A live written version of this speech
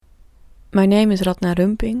My name is Radna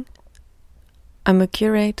Rumping. I'm a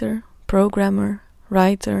curator, programmer,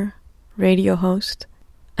 writer, radio host,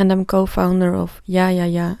 and I'm co-founder of Ja Ja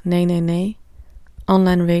Ja Nee Nee Nee,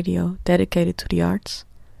 online radio dedicated to the arts.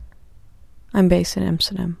 I'm based in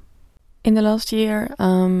Amsterdam. In the last year,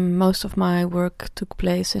 most of my work took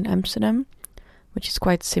place in Amsterdam, which is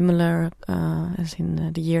quite similar as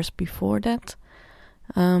in the years before that.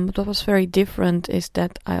 But what was very different is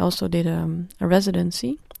that I also did a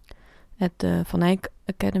residency at the Van Eyck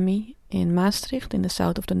Academy in Maastricht in the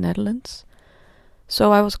south of the Netherlands.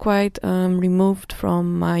 So I was quite removed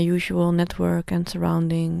from my usual network and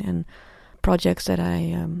surrounding and projects that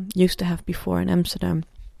I used to have before in Amsterdam.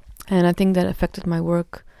 And I think that affected my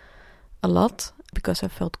work a lot because I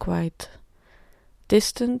felt quite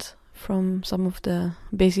distant from some of the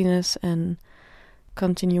busyness and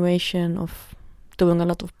continuation of doing a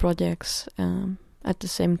lot of projects at the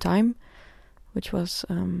same time, which was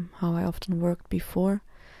how I often worked before.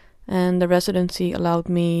 And the residency allowed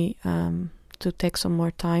me to take some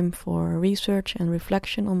more time for research and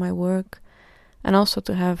reflection on my work, and also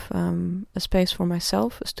to have a space for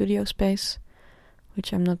myself, a studio space,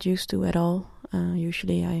 which I'm not used to at all.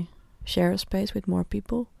 Usually I share a space with more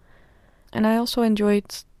people. And I also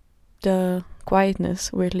enjoyed the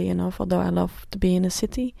quietness, weirdly enough, although I love to be in a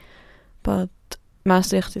city. But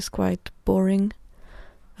Maastricht is quite boring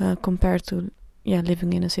compared to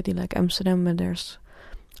living in a city like Amsterdam, where there's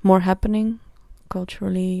more happening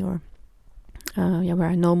culturally, or where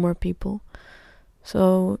I know more people.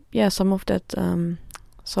 So some of that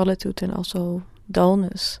solitude and also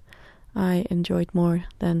dullness I enjoyed more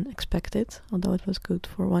than expected, although it was good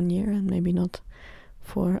for 1 year and maybe not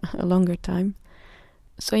for a longer time.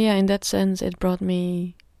 So in that sense it brought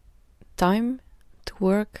me time to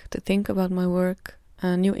work, to think about my work,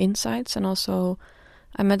 new insights, and also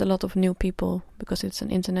I met a lot of new people because it's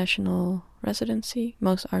an international residency.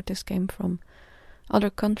 Most artists came from other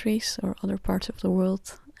countries or other parts of the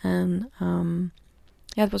world, and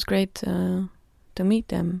it was great to meet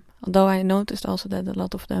them. Although I noticed also that a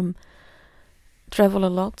lot of them travel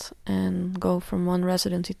a lot and go from one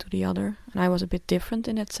residency to the other, and I was a bit different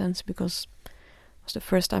in that sense because it was the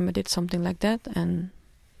first time I did something like that, and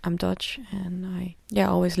I'm Dutch and I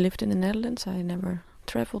always lived in the Netherlands. I never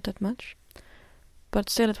traveled that much, but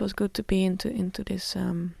still it was good to be into this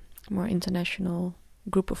more international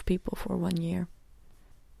group of people for 1 year.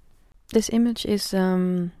 This image is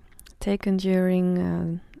taken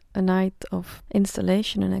during a night of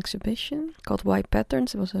installation and exhibition called White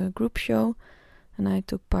Patterns. It was a group show, and I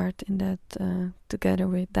took part in that together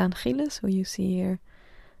with Daan Gilles, who you see here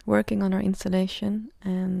working on our installation,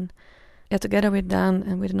 and together with Daan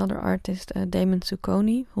and with another artist, Damon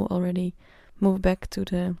Zucconi, who already moved back to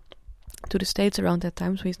the States around that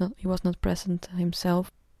time, so he was not present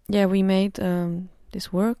himself. We made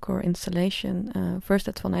this work or installation first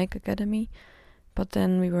at Van Eyck Academy, but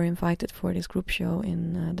then we were invited for this group show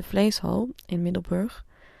in the Vleeshal in Middelburg,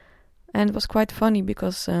 and it was quite funny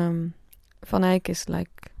because Van Eyck is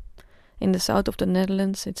like in the south of the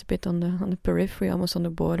Netherlands. It's a bit on the periphery, almost on the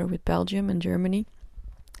border with Belgium and Germany.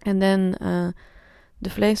 And then the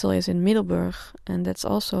Vleeshal is in Middelburg, and that's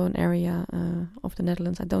also an area of the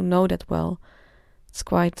Netherlands. I don't know that well. It's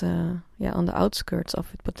quite on the outskirts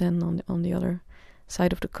of it, but then on the other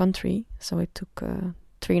side of the country. So it took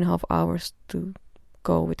 3.5 hours to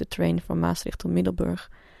go with the train from Maastricht to Middelburg.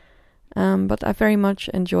 But I very much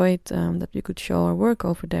enjoyed that we could show our work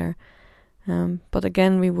over there. But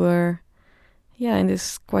again, we were in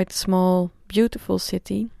this quite small, beautiful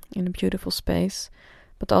city, in a beautiful space,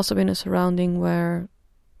 but also in a surrounding where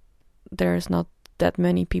there's not that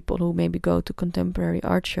many people who maybe go to contemporary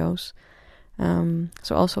art shows.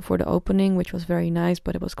 So also for the opening, which was very nice,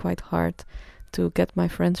 but it was quite hard to get my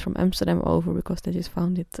friends from Amsterdam over because they just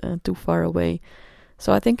found it too far away.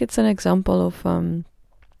 So I think it's an example of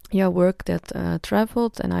work that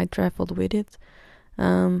traveled, and I traveled with it.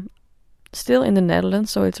 Still in the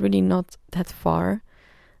Netherlands, so it's really not that far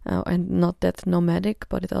and not that nomadic,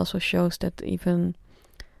 but it also shows that even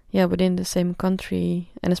within the same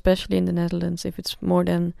country, and especially in the Netherlands, if it's more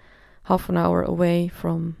than half an hour away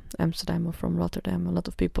from Amsterdam or from Rotterdam, a lot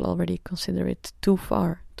of people already consider it too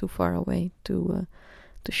far away to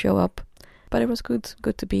show up. But it was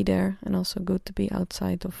good to be there, and also good to be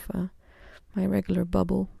outside of my regular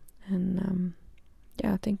bubble. And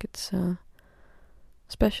I think it's a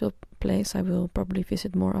special place I will probably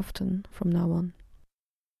visit more often from now on.